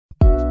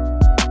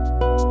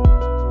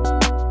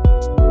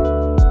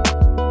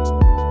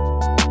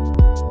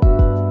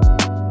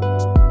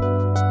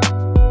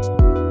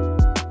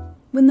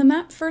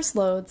first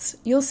loads,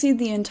 you'll see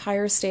the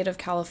entire state of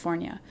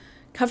California,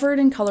 covered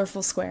in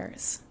colorful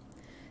squares.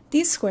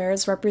 These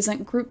squares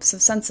represent groups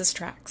of census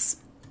tracts.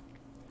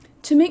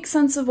 To make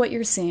sense of what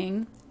you're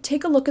seeing,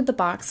 take a look at the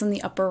box in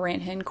the upper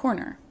right-hand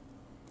corner.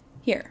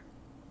 Here.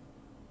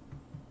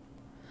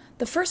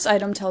 The first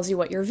item tells you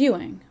what you're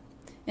viewing.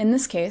 In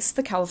this case,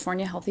 the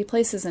California Healthy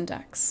Places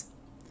Index.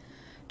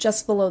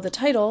 Just below the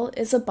title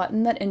is a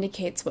button that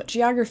indicates what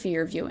geography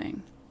you're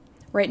viewing.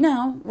 Right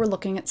now, we're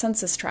looking at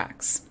census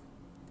tracts.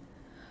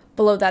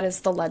 Below that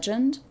is the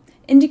legend,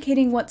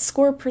 indicating what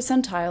score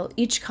percentile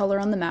each color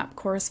on the map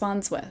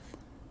corresponds with.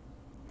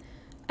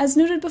 As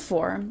noted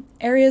before,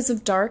 areas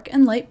of dark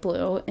and light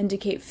blue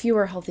indicate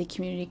fewer healthy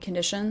community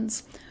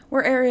conditions,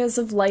 where areas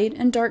of light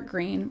and dark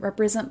green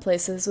represent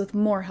places with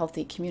more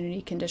healthy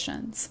community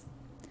conditions.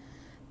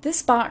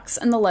 This box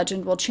and the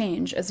legend will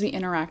change as we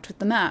interact with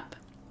the map.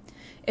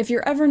 If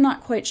you're ever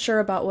not quite sure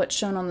about what's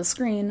shown on the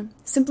screen,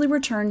 simply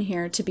return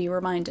here to be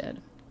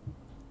reminded.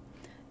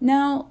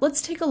 Now,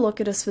 let's take a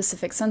look at a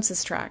specific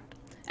census tract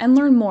and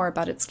learn more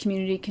about its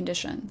community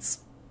conditions.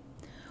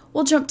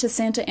 We'll jump to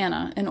Santa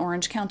Ana in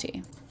Orange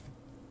County.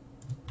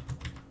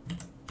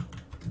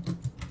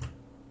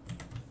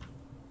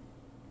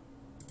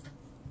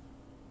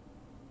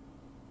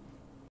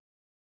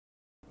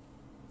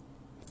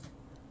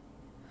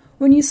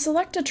 When you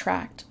select a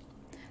tract,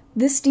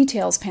 this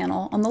details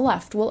panel on the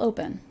left will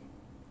open.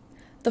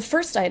 The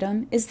first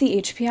item is the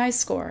HPI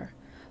score,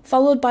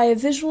 followed by a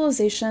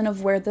visualization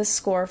of where this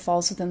score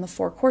falls within the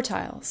 4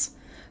 quartiles,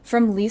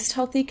 from least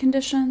healthy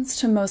conditions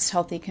to most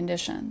healthy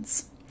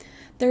conditions.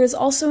 There is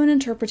also an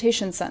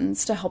interpretation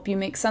sentence to help you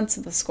make sense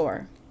of the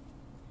score.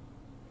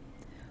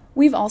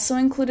 We've also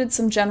included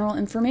some general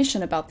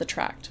information about the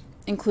tract,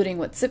 including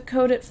what zip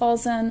code it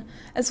falls in,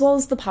 as well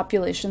as the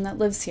population that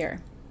lives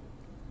here.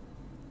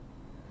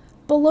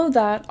 Below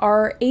that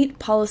are 8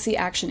 policy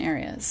action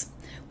areas,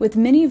 with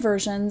mini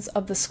versions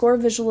of the score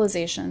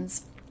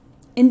visualizations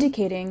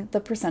indicating the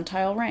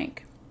percentile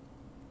rank.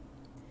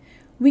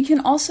 We can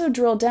also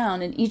drill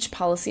down in each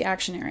policy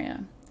action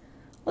area.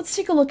 Let's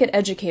take a look at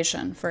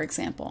education, for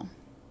example.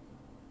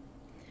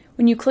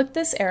 When you click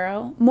this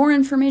arrow, more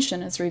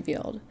information is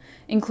revealed,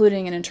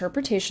 including an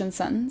interpretation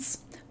sentence,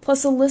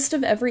 plus a list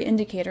of every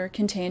indicator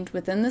contained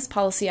within this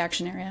policy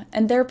action area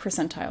and their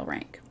percentile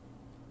rank.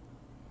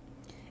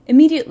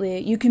 Immediately,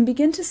 you can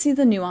begin to see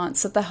the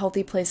nuance that the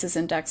Healthy Places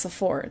Index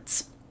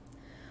affords.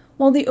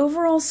 While the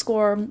overall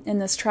score in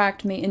this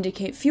tract may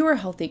indicate fewer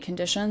healthy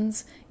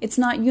conditions, it's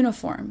not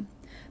uniform.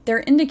 There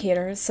are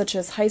indicators, such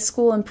as high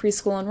school and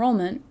preschool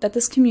enrollment, that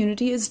this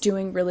community is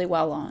doing really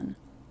well on.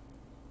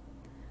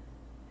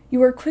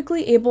 You are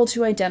quickly able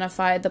to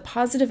identify the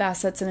positive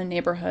assets in a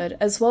neighborhood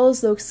as well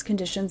as those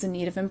conditions in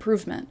need of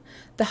improvement,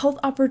 the health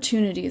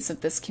opportunities of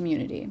this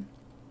community.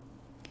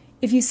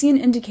 If you see an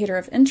indicator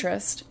of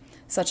interest,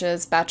 such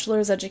as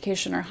bachelor's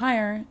education or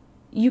higher,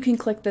 you can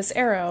click this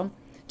arrow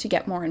to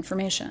get more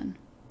information.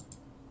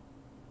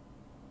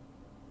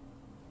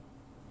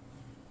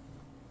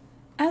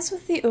 As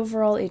with the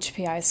overall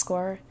HPI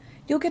score,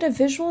 you'll get a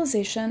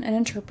visualization and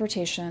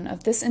interpretation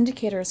of this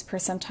indicator's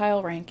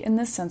percentile rank in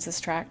this census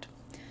tract,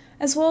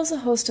 as well as a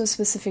host of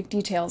specific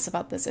details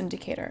about this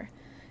indicator,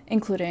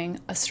 including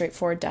a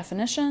straightforward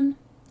definition,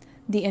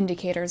 the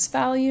indicator's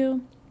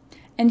value,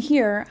 and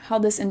here how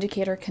this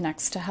indicator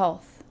connects to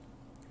health.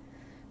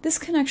 This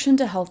connection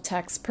to health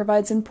text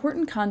provides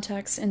important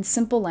context in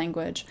simple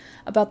language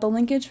about the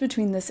linkage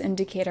between this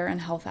indicator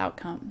and health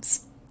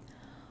outcomes.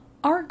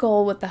 Our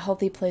goal with the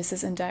Healthy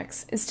Places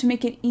Index is to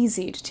make it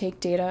easy to take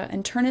data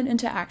and turn it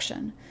into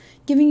action,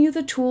 giving you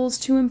the tools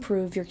to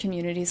improve your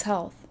community's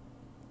health.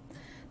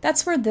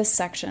 That's where this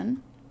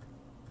section,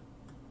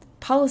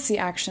 Policy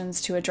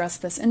Actions to Address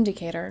This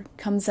Indicator,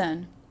 comes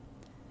in.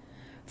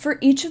 For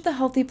each of the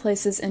Healthy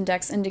Places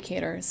Index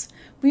indicators,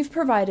 we've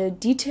provided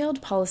detailed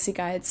policy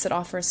guides that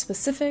offer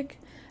specific,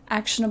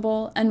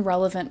 actionable, and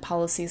relevant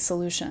policy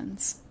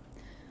solutions.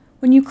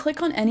 When you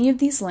click on any of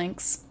these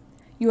links,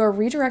 you are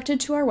redirected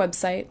to our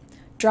website,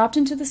 dropped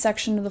into the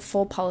section of the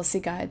full policy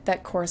guide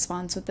that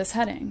corresponds with this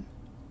heading.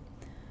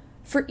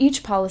 For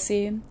each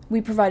policy,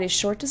 we provide a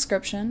short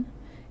description,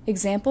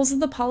 examples of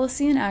the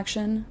policy in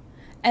action,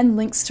 and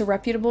links to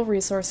reputable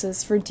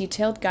resources for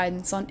detailed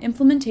guidance on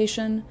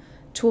implementation,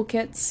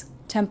 toolkits,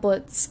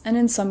 templates, and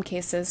in some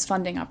cases,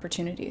 funding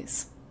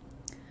opportunities.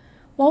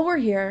 While we're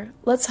here,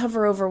 let's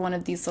hover over one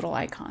of these little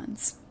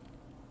icons.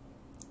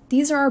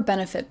 These are our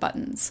benefit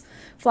buttons,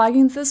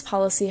 flagging that this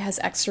policy has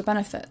extra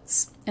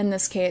benefits, in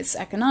this case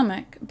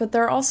economic, but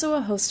there are also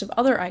a host of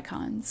other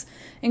icons,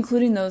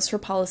 including those for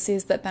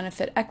policies that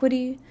benefit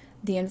equity,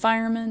 the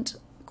environment,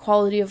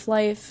 quality of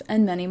life,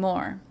 and many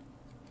more.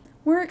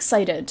 We're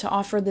excited to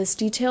offer this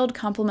detailed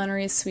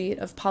complementary suite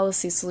of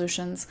policy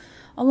solutions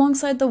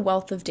alongside the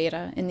wealth of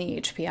data in the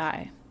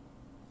HPI.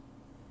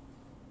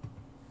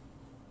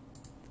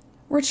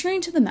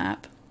 Returning to the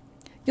map,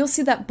 you'll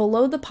see that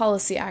below the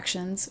policy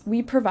actions,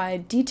 we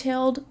provide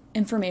detailed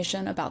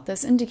information about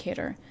this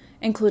indicator,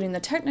 including the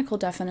technical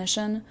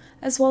definition,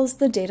 as well as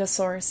the data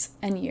source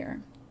and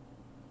year.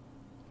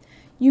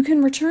 You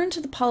can return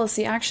to the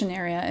Policy Action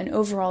Area and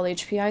Overall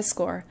HPI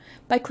score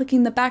by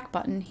clicking the Back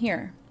button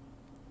here.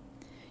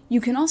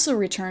 You can also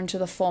return to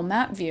the full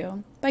map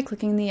view by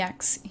clicking the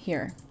X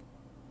here.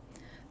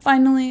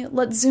 Finally,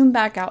 let's zoom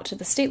back out to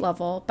the state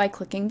level by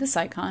clicking this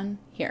icon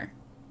here.